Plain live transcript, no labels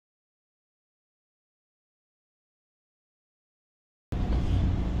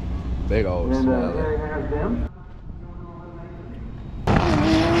Big old smell.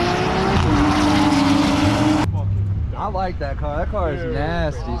 I like that car. That car is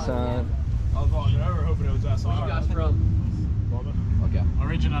nasty, son. I was walking over hoping it was that side. Where you guys from? Okay.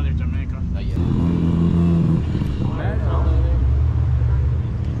 Originally Jamaica. Not yet.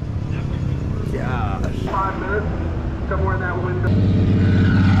 Gosh. 5 minutes, somewhere in that window.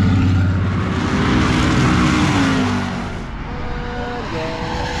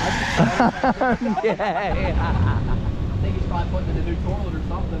 Yeah. I think he's probably putting in a new toilet or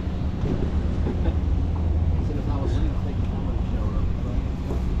something. As soon as I was leaving, I think somebody showed up.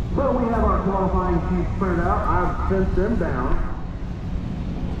 So we have our qualifying sheets printed out. I've sent them down.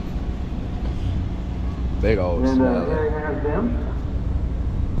 Big old And smell. Terry has them.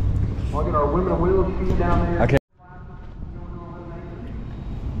 I'll get our women wheels sheet down there. Okay.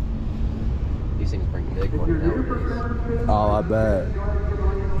 These things bring big money nowadays. Oh, I bet.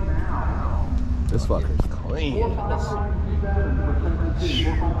 This fucker's clean.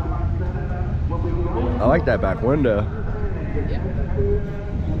 I like that back window. Yeah.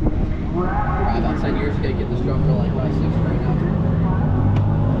 Probably about 10 years ago, get this truck for like 6 right now.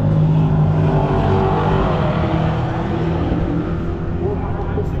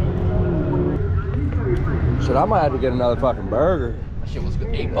 Shit, I might have to get another fucking burger. That shit was good.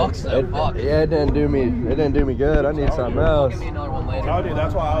 $8 though. Fuck. Yeah, it didn't do me good. I need something else. Give me another one later. Oh, dude,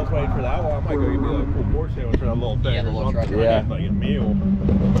 that's why I was waiting for that one. I might go give me like a pulled pork sandwich for that little thing. Yeah, the little truck. Yeah. Like a meal.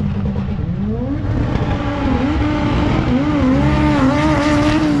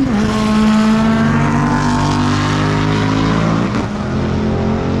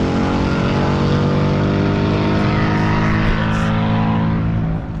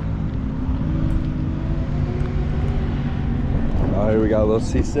 Oh, here we got a little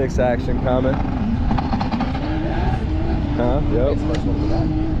C6 action coming. Huh? Yep.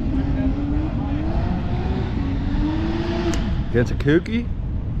 Gets a kookie?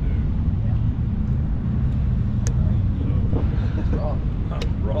 I'm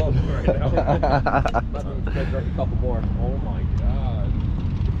raw right now. Drink a couple more. Oh my god.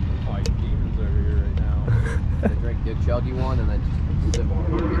 I'm fighting demons over here right now. Drink a good chuggy one and then just sip more.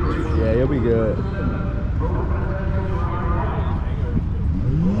 Yeah, you'll be good.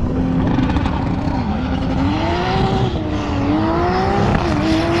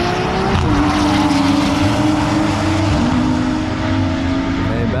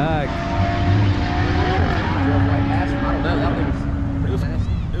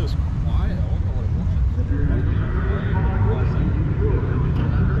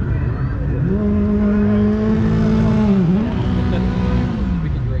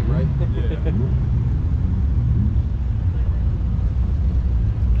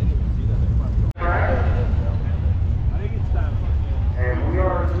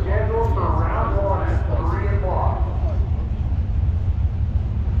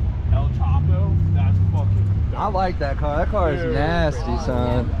 I like that car. That car is nasty,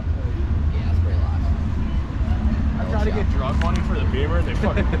 son. Yeah, that's pretty loud. I tried to get drug money for the Beamer and they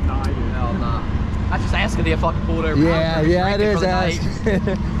fucking denied it. Hell nah. I was just asking to get fucking pulled over. Yeah, yeah, it is asking.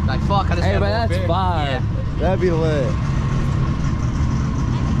 Like, fuck, I just Hey, got man, more that's beer. fire. Yeah. That'd be lit. I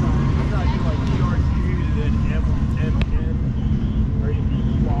thought you like ERQ and then or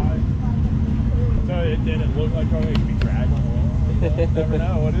EY. So it didn't look like it could be dragged along. Never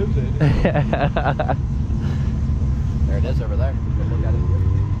know, what is it? There it is over there. Go look at it.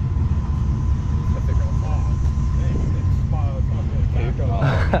 Go figure it out.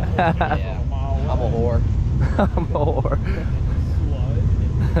 Yeah. I'm a whore. I'm a whore.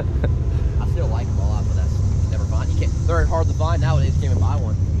 I still like them a lot, but that's never fun. You can't. They're hard to find nowadays. You can't even buy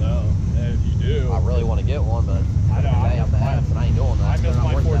one. No, and if you do, I really want to get one, but I know. I have the ass, and I ain't doing that. I miss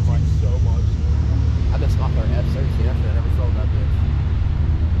my 14 so much. I miss my third F-13 after I never sold that bitch.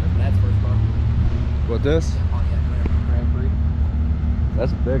 That's first car. What, this? Yeah, Pontiac Grand Prix.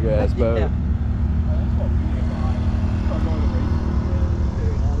 That's a big ass boat. Yeah.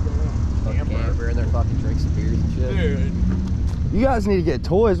 Camper and they're fucking drinks and beers and shit. Dude, You guys need to get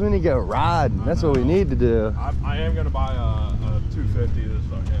toys. We need to go riding. That's what we need to do. I am gonna buy a 250 this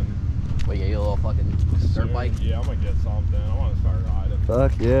fucking. Well, you get a little fucking dirt bike. Yeah, I'm gonna get something. I want to start riding.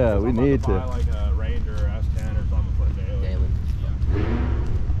 Fuck yeah, we I'm about need buy to. like a Ranger S10 or something for a daily. Daily.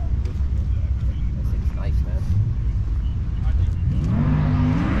 That thing's nice, man.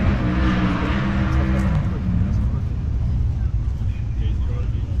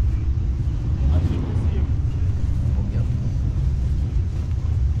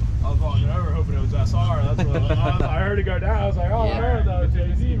 I was walking over hoping it was SR. That's what I heard it go down. I was like, oh, Yeah. man, that was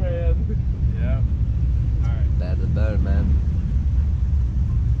Jay-Z, man. Yeah. All right. That's the bone, man.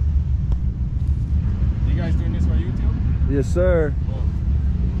 Yes, sir.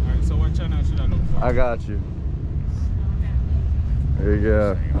 Alright, so what channel should I look for? I got you. There you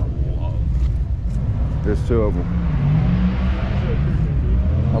go. There's 2 of them.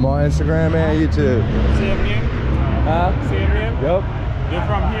 I'm on Instagram and YouTube. Same name? Huh? Same name? Yep. You're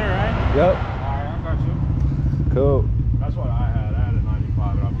from here, right? Yep. Alright, I got you. Cool. That's what I had. I had a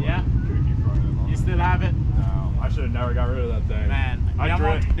 95 and I'm Yeah? kooky front end. You still have it? No, I should have never got rid of that thing. Man, I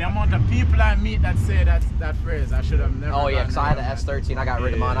the amount of people I meet that say that phrase, I should have never. Oh yeah, gotten because I had rid an of S13. I got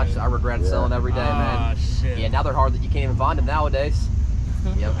rid of mine. I regret selling every day, man. Oh shit. Yeah, now they're hard. That you can't even find them nowadays.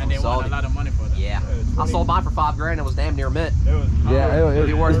 Yep. And they sold want a lot of money for them. Yeah. I sold mine for $5 grand. It was damn near mint. It was. Yeah, it'd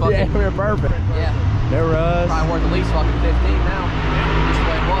be worth fucking- Yeah, we're perfect. Yeah. They're us. Probably worth at least fucking 15 now. Just the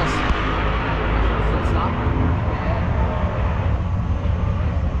way it was. It's not.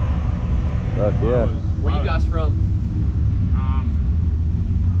 Fuck yeah. Where you guys from?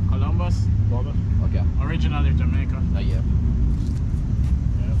 Columbus. Okay. Originally Jamaica. Oh yeah.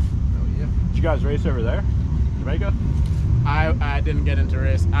 Did you guys race over there? Jamaica? I didn't get into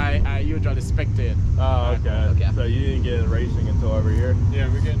race. I usually spectate. Oh, okay. Okay. So you didn't get into racing until over here? Yeah,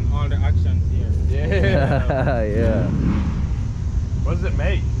 we're getting all the action here. Yeah. Yeah. What does it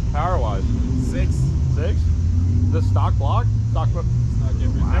make, power-wise? 6. 6? This stock block? Stock block?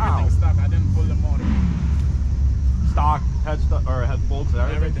 Everything stock. I didn't pull the motor. Stock, head bolts,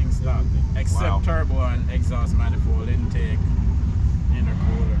 everything? Everything stock. Except turbo and exhaust manifold, intake,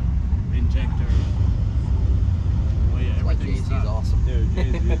 intercooler, injector. Oh yeah, Like everything's JC's stock. awesome. Dude,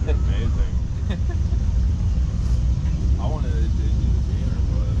 GSU's amazing. I wanted to do GSU,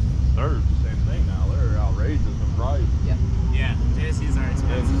 but they're the same thing now. They're outrageous in price. Yeah. Yeah, JC's are It's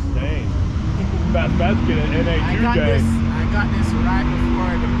expensive. insane. Best get an I got NA2J. this right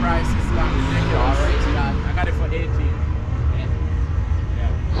before the prices got ridiculous. I got it for 18.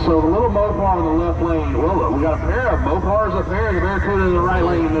 So the little Mopar in the left lane, well, we got a pair of Mopars up there, and the Barracuda in the right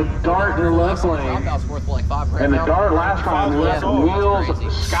lane, the Dart in the left lane. Compound's worth like $5 grand And the now. Dart last time left Yeah. wheels Crazy.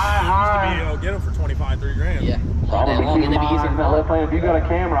 sky high. Get them for 25, 30 grand. Yeah. So All day I'm long, gonna and keep they'd be easy mine in to that left lane. If you got a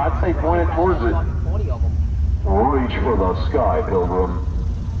camera, I'd say point it towards it. 20 of them. Reach for the sky, Pilgrim.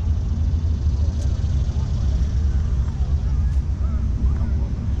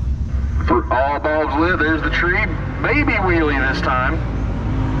 For all bulbs lit, there's the tree. Baby wheelie this time.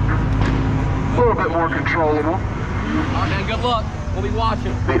 A little bit more controllable. Alright man, good luck. We'll be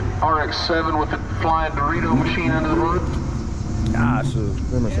watching. The RX-7 with the flying Dorito machine under the hood. Gosh,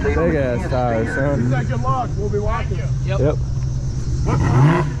 them are some big ass tires, son. Good luck. We'll be watching. Yep. Yep. What class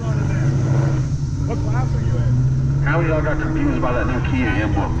are you running there? What class are you in? How many of y'all got confused by that new Kia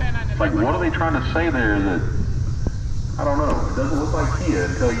emblem? It's like, what are they trying to say there that, I don't know, it doesn't look like Kia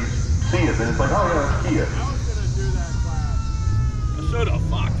until you see it, then it's like, oh yeah, it's Kia. I was gonna do that class. I should have.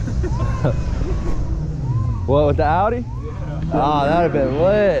 Fuck. What, with the Audi? Yeah. Oh, that'd have been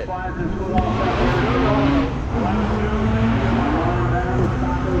lit.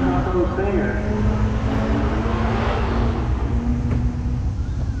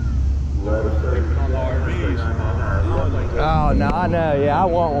 Oh, no, I know. Yeah, I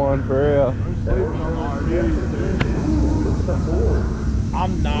want one for real.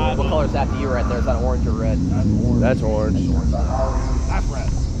 I'm not. What color is that to you right there? Is that orange or red? That's orange. That's red.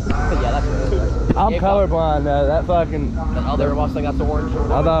 Yeah, that's red. I'm Yeah, colorblind though. That fucking, That other Mustang, that's orange.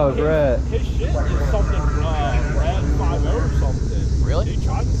 I thought it was red. His shit is something red 5.0 or something. Really? He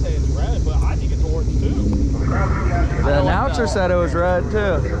tried to say it's red, but I think it's orange too. The announcer said it was red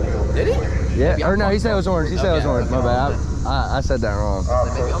too. Did he? Yeah, or no, he said it was orange. He said it was Okay. orange. My bad. I said that wrong.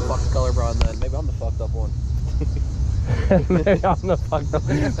 Maybe I'm fucking colorblind then. Maybe I'm the fucked up one. Maybe I'm the fucked up.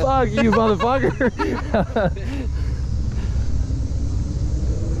 Fuck you, motherfucker.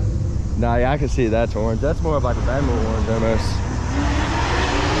 Nah, yeah, I can see that's orange. That's more of like a Bama orange almost.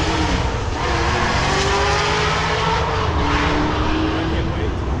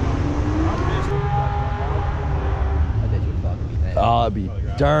 I bet you fucking be mad. Oh, it'd be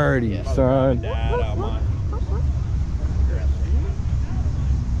dirty, son. That's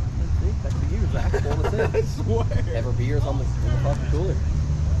for you, Zach. I swear. Ever beers on the fucking cooler.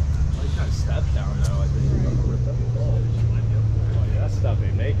 He's got a step down though, I think. Oh, yeah, that stuff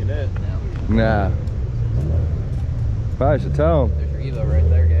ain't making it. Nah. Probably should tell him. There's your Evo right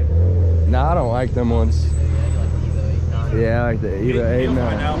there, Gabe. Nah, I don't like them ones. Yeah, you like the Evo 89. Yeah, I like the Evo 8 He'll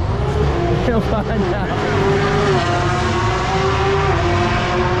find out. He'll find out.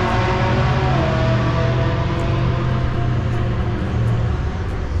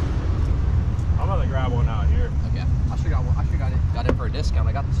 I'm gonna grab one out here. Okay. I should got it for a discount.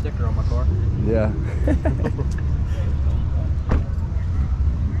 I got the sticker on my car. Yeah.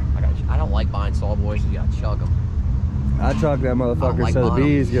 I don't like buying Saw Boys. You gotta chug them. I truck that motherfucker like so the mono.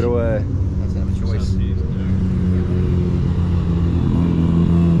 bees get away. That's have a choice.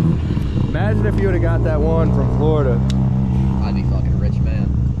 Imagine if you would have got that one from Florida. I'd be fucking a rich man.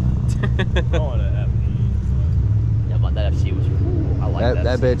 Yeah, but that FC was. I like that.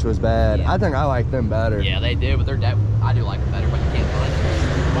 That bitch was bad. Yeah. I think I like them better. Yeah, they do, but they're that. I do like them better, but you can't find them.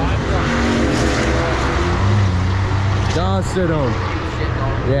 John stood on. Shit,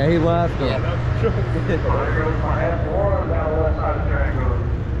 dog. Yeah, he left them. Yeah.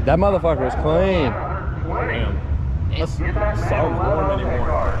 That motherfucker was clean. Damn. That's sounds warm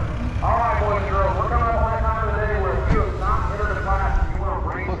anymore. Alright, boys and girls, we're coming up on that time of the day where if you have not entered a class and you want to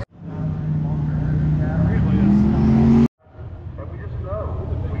bring. But we just know.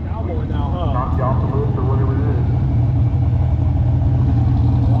 We Cowboy now, huh? knocked you off the list or whatever it is.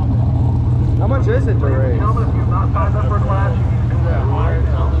 How much is it to race? Gentlemen, if you've not signed up for a class, you can do that right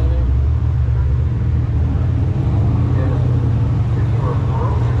now. If you are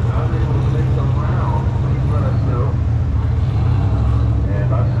broke and unable to make some round, please let us know. And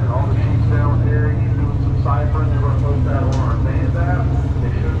I sent all the sheets down there. He's doing some ciphering. They're going to post that on our fans app.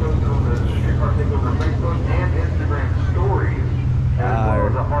 They should post it on the Streetcar Takeover Facebook and Instagram stories. As well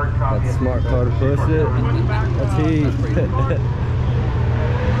as a hard copy. That's smart car to push it. That's heat.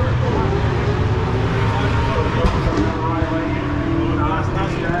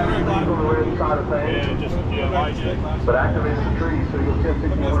 But activate the trees so you'll get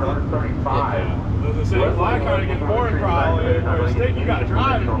 6135. I was gonna say, if I kind of get boring probably, or a stick, you gotta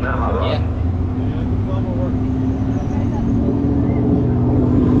drive it. Yeah.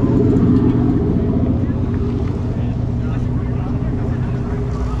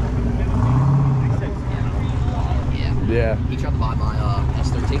 Yeah. He tried to buy my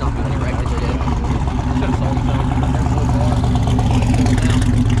S13 off me when he wrecked it. He did. Should have sold it though.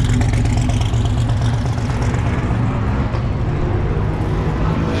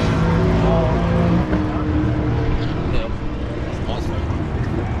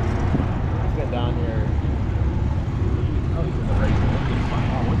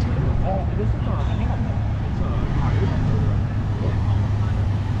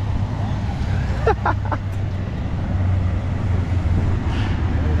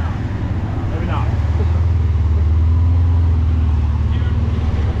 Maybe not. I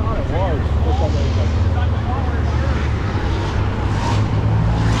thought it was.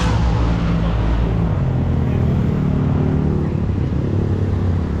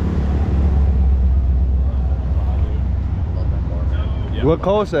 What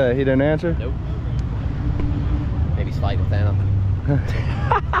Cole said? He didn't answer? Nope. Maybe he's fighting with Anna.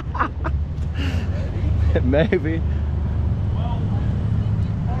 Maybe.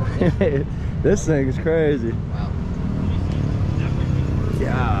 This thing is crazy. Wow.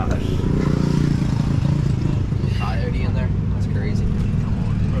 Gosh. Coyote in there? That's crazy.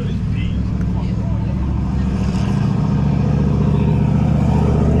 Bro, these bees.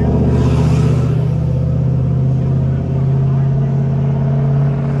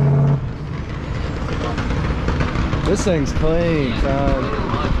 This thing's clean, son.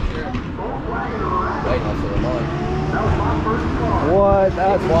 Wait, also the mud. What?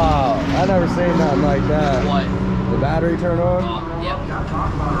 That's wild. I never seen nothing like that. What? The battery turn on? Yep.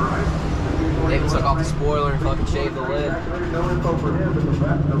 David took off the spoiler and fucking shaved the lid.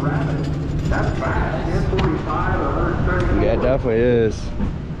 Yeah, it definitely is.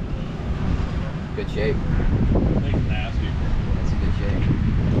 Good shape. Thing's nasty. That's a good shape.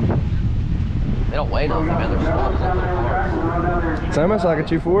 They don't weigh nothing, man. They're small. They're little cars. It's almost like a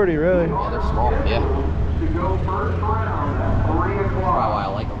 240, really. Yeah, they're small. Yeah. To go first round at 3 That's o'clock. probably why I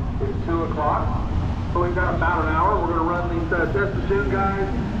like them. It's 2 o'clock. So we've got about an hour. We're going to run these test the tune guys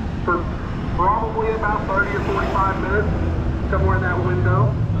for probably about 30 or 45 minutes, somewhere in that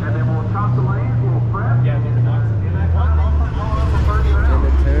window. And then we'll top the lanes, we'll prep. Yeah, and then that first round. And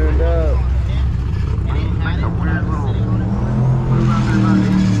it turned up. Make a weird little move out there about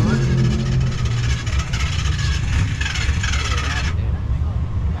 80 foot.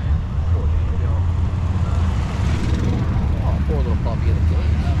 Oh, poor little puppy in the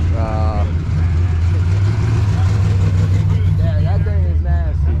cage. Yeah, that thing is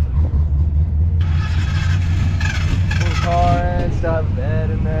nasty. Full car and stuff, bed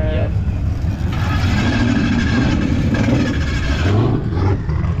in there. Yep.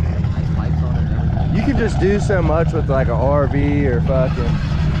 Nice pipes on it and everything. You can just do so much with like an RV or fucking.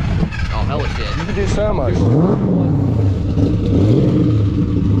 Oh, hella shit. You can do so much.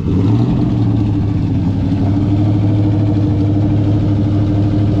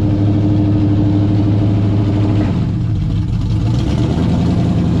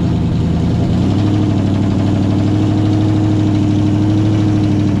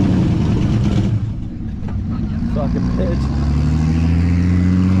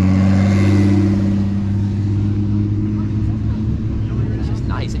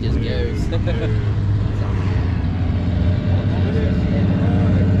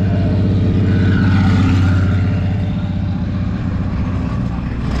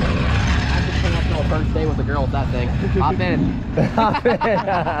 First day with the girl with that thing. Hop in.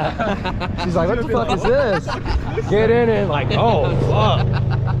 She's like, what the fuck is this? Get in it. Like, oh, fuck.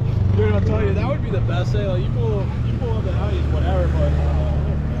 Dude, I'll tell you, that would be the best day. Like, you pull up the alley, whatever, but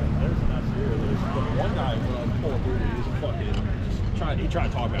there's enough here. There's one guy when I was pulling through, he was fucking he tried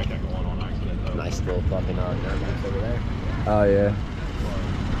to talk back that going on accident, though. Nice little fucking dirt bikes over there. Oh, yeah.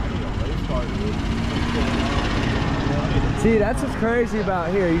 I need a race car, dude. See, that's what's crazy about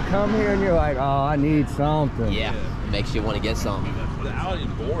here. You come here and you're like, oh, I need something. Yeah, makes you want to get something. The alley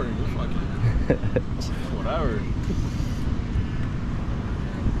is boring. You're fucking whatever.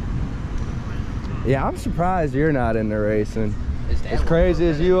 Yeah, I'm surprised you're not into racing. His dad As was crazy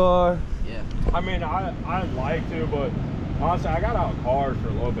working as it. you are. Yeah. I mean, I'd like to, but honestly, I got out of cars for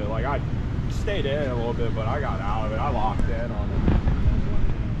a little bit. Like, I stayed in a little bit, but I got out of it. I locked in on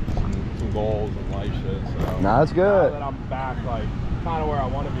some goals and life shit. So Nah, that's good. Now that I'm back, like, kind of where I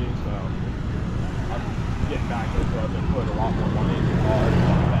want to be, so I'm getting back into it. I've been putting a lot more money into cars,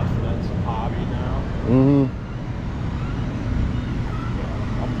 investing in some hobby now. Mm-hmm.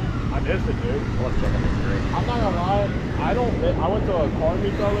 I miss it, dude. Let's check out this great. I'm not gonna lie, I went to a car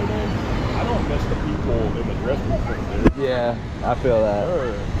meet the other day. I don't miss the people in the drifting thing, dude. Yeah, I feel that.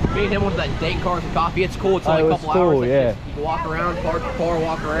 Me and him went to that date cars and coffee. It's cool. It's Oh, only it a was couple cool, hours. yeah. You can walk around, park the car,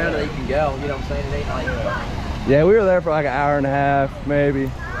 walk around, and then you can go. You know what I'm saying? It ain't like. Yeah, we were there for like an hour and a half, maybe.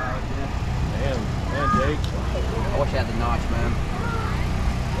 Man, Jake. I wish I had the notch, man.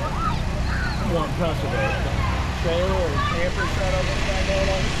 I'm more impressed with it. Trailer and camper setup and that going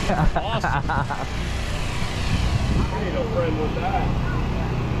on. Awesome. I need a friend with that.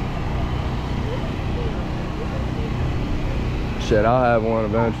 Shit, I'll have one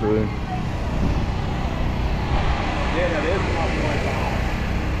eventually. Yeah, that is probably like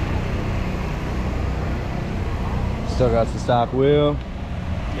that. Still got the stock wheel.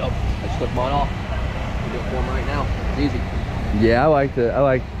 Yup. I just took mine off. I'm doing it for him right now. It's easy. Yeah, I like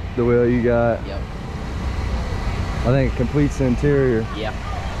the wheel you got. Yep. I think it completes the interior. Yeah.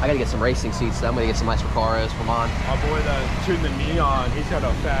 I gotta get some racing seats. So I'm gonna get some nice Recaros for mine. My boy that's shooting the Neon, he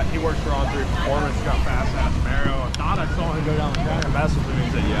works for On 3 Performance, he's got a fast ass Camaro. I thought I saw him go down the track and message him. He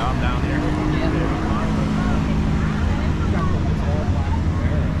said, yeah, I'm down here.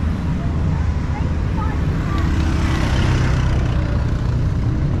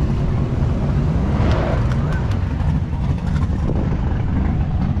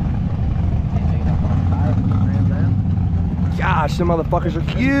 Gosh, them motherfuckers are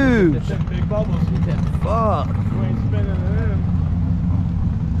huge. It's them big bubbles. Fuck. You ain't spinning it in.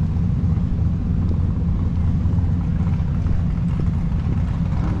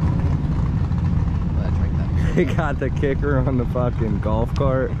 He got the kicker on the fucking golf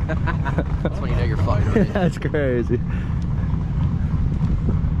cart. That's when you know you're fucking with it. That's crazy.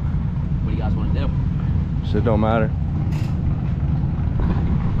 What do you guys want to do? Shit don't matter.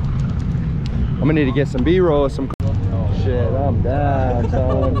 I'm gonna need to get some B-roll of some. Shit, I'm down,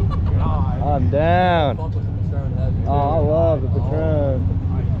 son. I'm down. Oh, I love the Patron.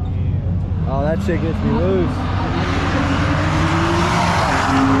 Oh, that shit gets me loose.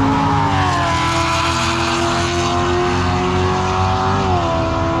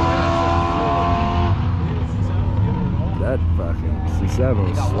 That fucking C7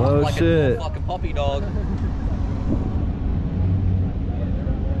 was slow like shit. a fucking puppy dog.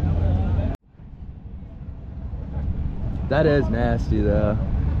 That is nasty though.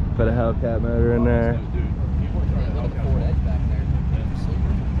 Put a Hellcat motor in there.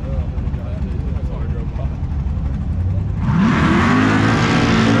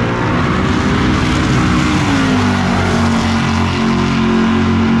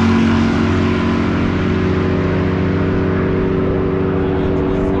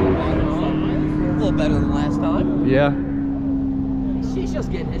 Yeah. She's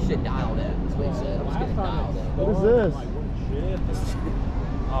just getting his shit dialed in. That's what he said. I'm just getting dialed in. What is this?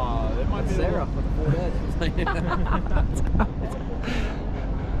 It might be Sarah with the Ford Edge.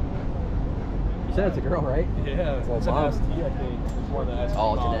 You said it's a girl, right? Yeah, it's an ST, I think. It's one of the ST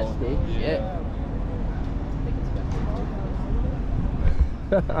Oh, it's models. an ST? Shit.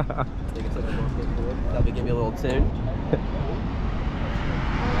 I think it's a little Ford. That'll be give me a little tune.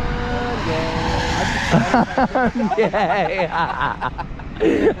 Yeah.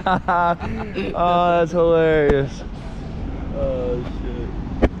 Oh, that's hilarious. Oh, shit.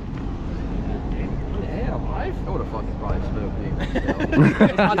 Damn, I life? I would have fucking probably smoked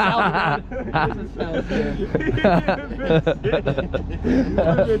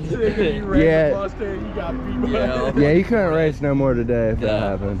me. Yeah, you couldn't race no more today if that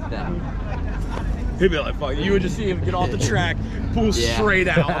happened. He'd be like, fuck, you would just see him get off the track, pull straight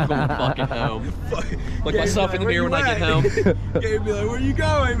out. I'm going fucking home. Look myself in the mirror when I get home. He'd be like, where you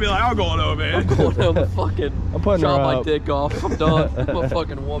going? He'd be like, I'm going home, man. I'm going home to fucking I'm putting chop her my up. dick off. I'm done. I'm a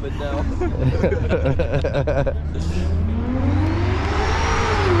fucking woman now. Drop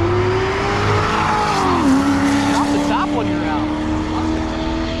the top when you're out.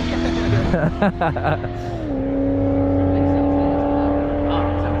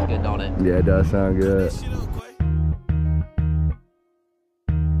 Oh, sounds good, don't it? Yeah, it does sound good.